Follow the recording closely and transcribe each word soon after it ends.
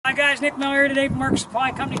Hi guys, Nick Miller here today from Mark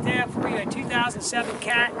Supply Company. Today I have for you a 2007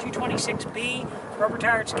 Cat 226B rubber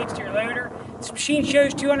tired skid steer loader. This machine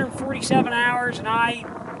shows 247 hours and I'm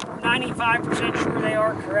 95% sure they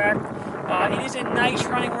are correct. It is a nice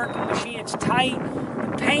running working machine. It's tight.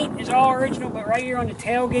 The paint is all original, but right here on the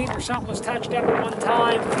tailgate where something was touched up at one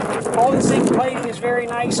time. All the zinc plating is very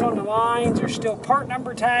nice on the lines. There's still part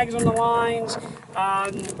number tags on the lines.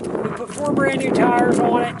 We put 4 brand new tires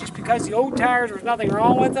on it just because the old tires, there was nothing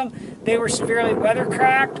wrong with them. They were severely weather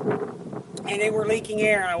cracked and they were leaking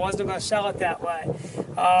air, and I wasn't going to sell it that way.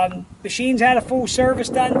 Machine's had a full service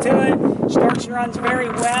done to it. Starts and runs very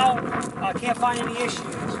well. Can't find any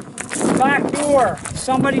issues. Back door.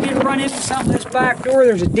 Somebody did run into something in this back door.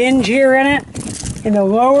 There's a dinge here in it, and the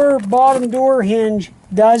lower bottom door hinge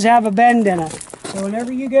does have a bend in it. So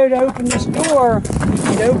whenever you go to open this door,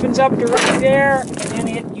 it opens up to right there, and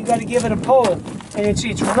then you got to give it a pull. And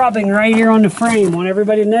it's rubbing right here on the frame. I want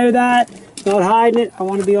everybody to know that. Not hiding it. I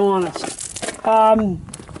want to be honest.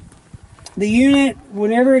 The unit,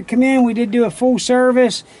 whenever it came in, we did do a full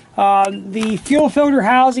service. The fuel filter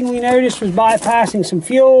housing we noticed was bypassing some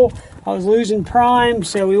fuel. I was losing prime,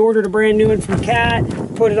 so we ordered a brand new one from Cat,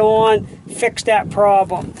 put it on, fixed that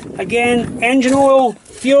problem. Again, engine oil,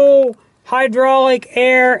 fuel, hydraulic,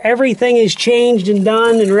 air, everything is changed and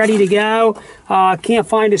done and ready to go. Can't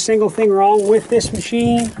find a single thing wrong with this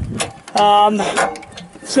machine.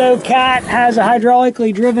 So Cat has a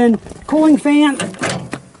hydraulically driven cooling fan,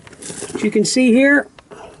 as you can see here.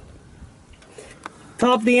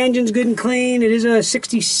 Top of the engine's good and clean. It is a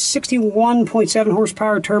 61.7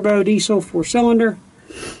 horsepower turbo diesel 4-cylinder.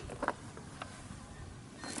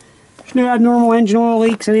 There's no abnormal engine oil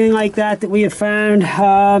leaks, anything like that we have found.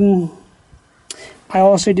 I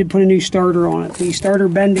also did put a new starter on it. The starter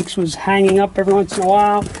Bendix was hanging up every once in a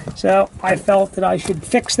while, so I felt that I should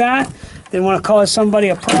fix that. Didn't want to cause somebody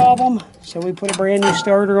a problem, so we put a brand new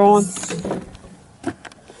starter on. You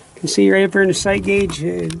can see right up there in the sight gauge,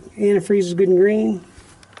 antifreeze is good and green.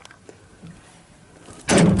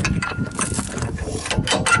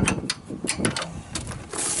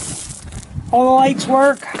 All the lights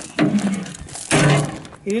work.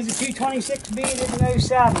 It is a 226B, it is an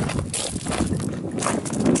 07.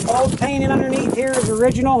 All the painting underneath here is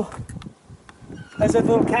original. Has that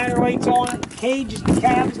little counterweights on it. The cage, the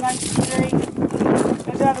cab is nice and straight.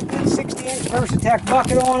 Does have a good 60-inch Versatech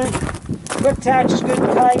bucket on it. Quick attach is good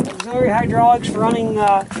and tight. Auxiliary hydraulics for running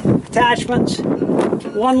attachments.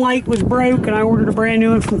 One light was broke, and I ordered a brand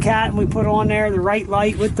new one from Cat, and we put on there the right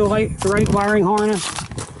light with the right wiring harness.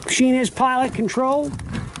 Machine is pilot controlled.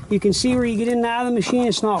 You can see where you get in and out of the machine.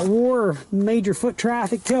 It's not war or major foot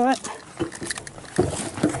traffic to it.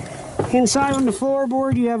 Inside on the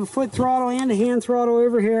floorboard, you have a foot throttle and a hand throttle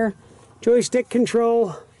over here. Joystick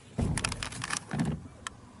control.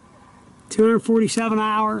 247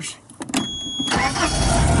 hours.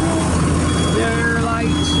 There are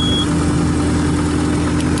lights.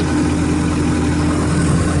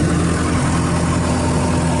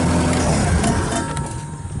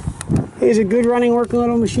 It is a good running working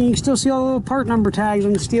little machine. You can still see all the little part number tags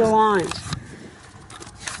on the steel lines.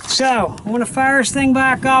 So, I'm going to fire this thing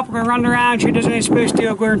back up. We're going to run it around, show you it does what it's supposed to.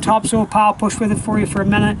 I'll go in topsoil pile, push with it for you for a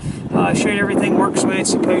minute, show you everything works the way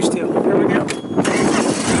it's supposed to. Here we go.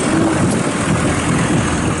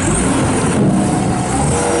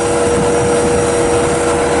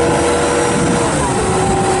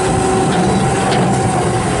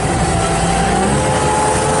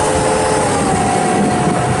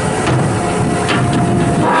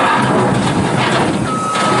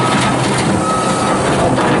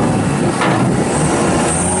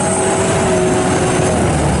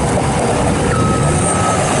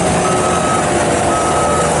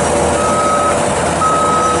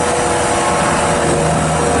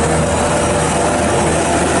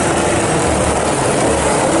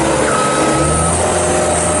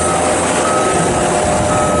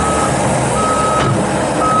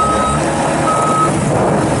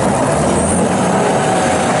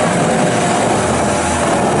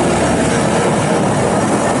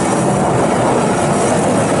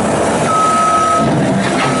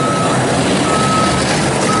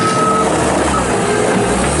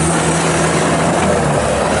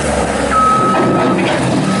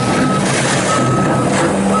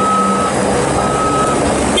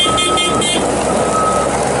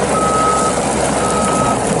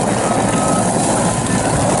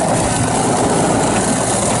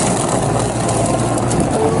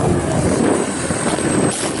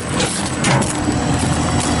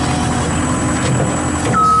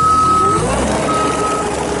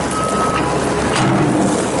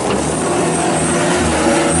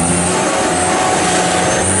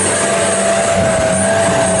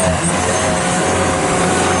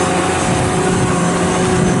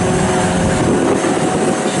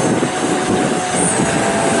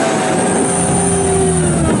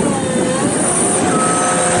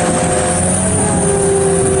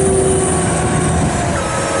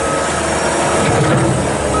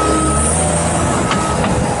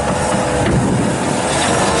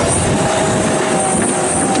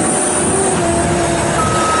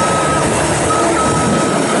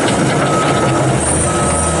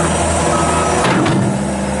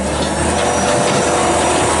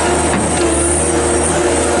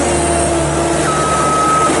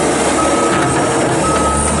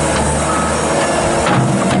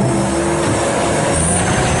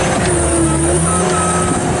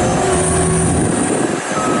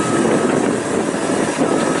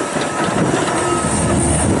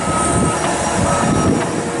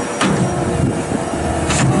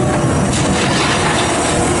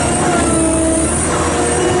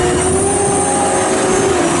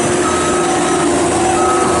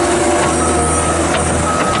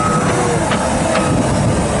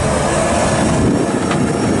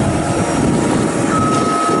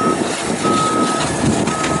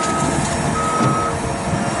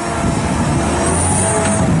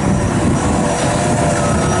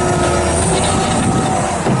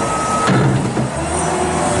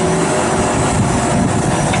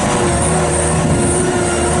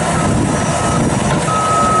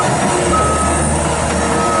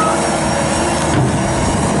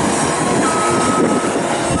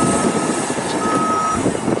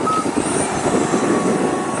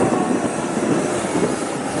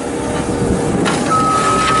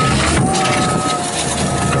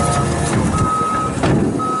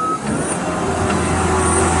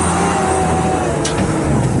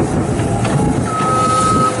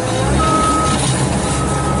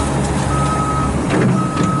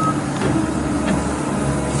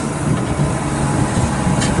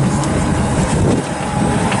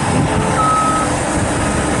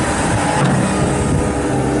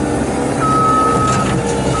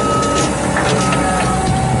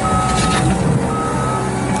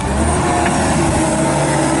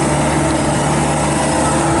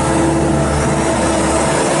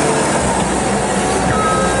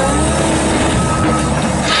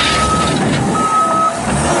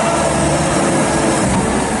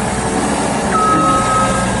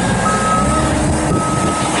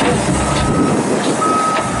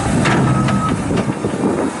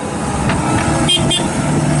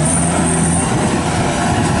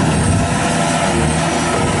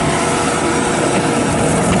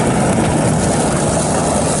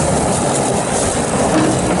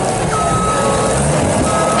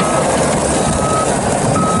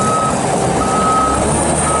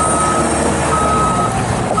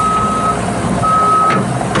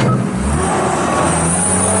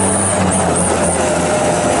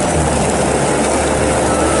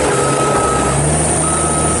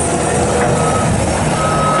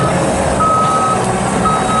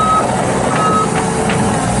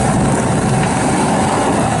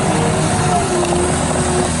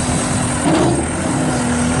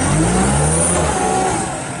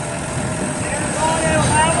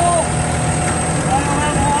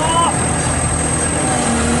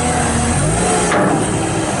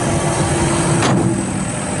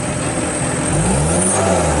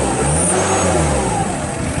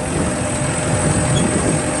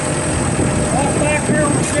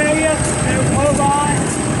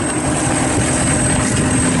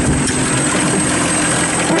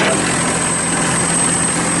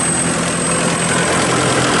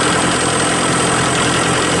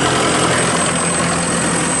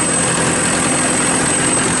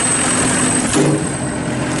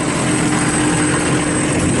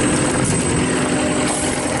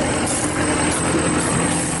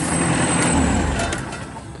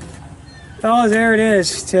 Well, there it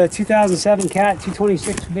is. It's a 2007 Cat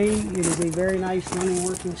 226B. It is a very nice running,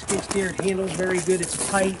 working skid steer. It handles very good. It's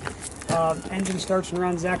tight. Engine starts and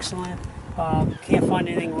runs excellent. Can't find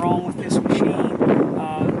anything wrong with this machine.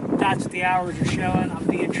 That's what the hours are showing. I'm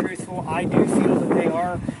being truthful. I do feel that they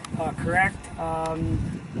are correct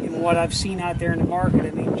in what I've seen out there in the market.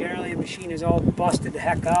 I mean, generally the machine is all busted the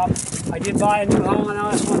heck up. I did buy a new Holland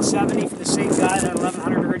LS 170 for the same guy that had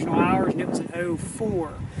 1,100 original hours, and it was an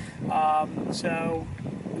 04. So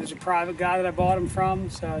it was a private guy that I bought them from,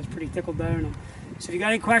 so I was pretty tickled to own them. So if you got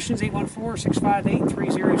any questions,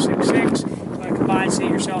 814-658-3066. If you want to come by and see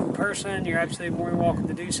it yourself in person, you're absolutely more than welcome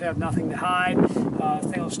to do so. I have nothing to hide. The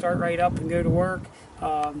thing will start right up and go to work.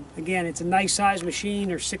 Again, it's a nice size machine.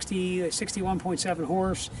 There's 61.7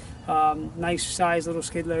 horse. Nice size little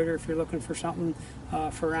skid loader if you're looking for something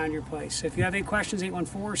for around your place. So if you have any questions,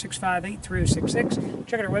 814-658-3066.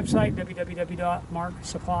 Check out our website,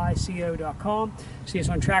 www.marksupplyco.com. See us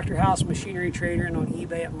on Tractor House, Machinery Trader, and on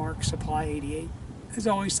eBay at Mark Supply 88. As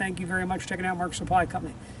always, thank you very much for checking out Mark Supply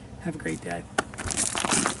Company. Have a great day.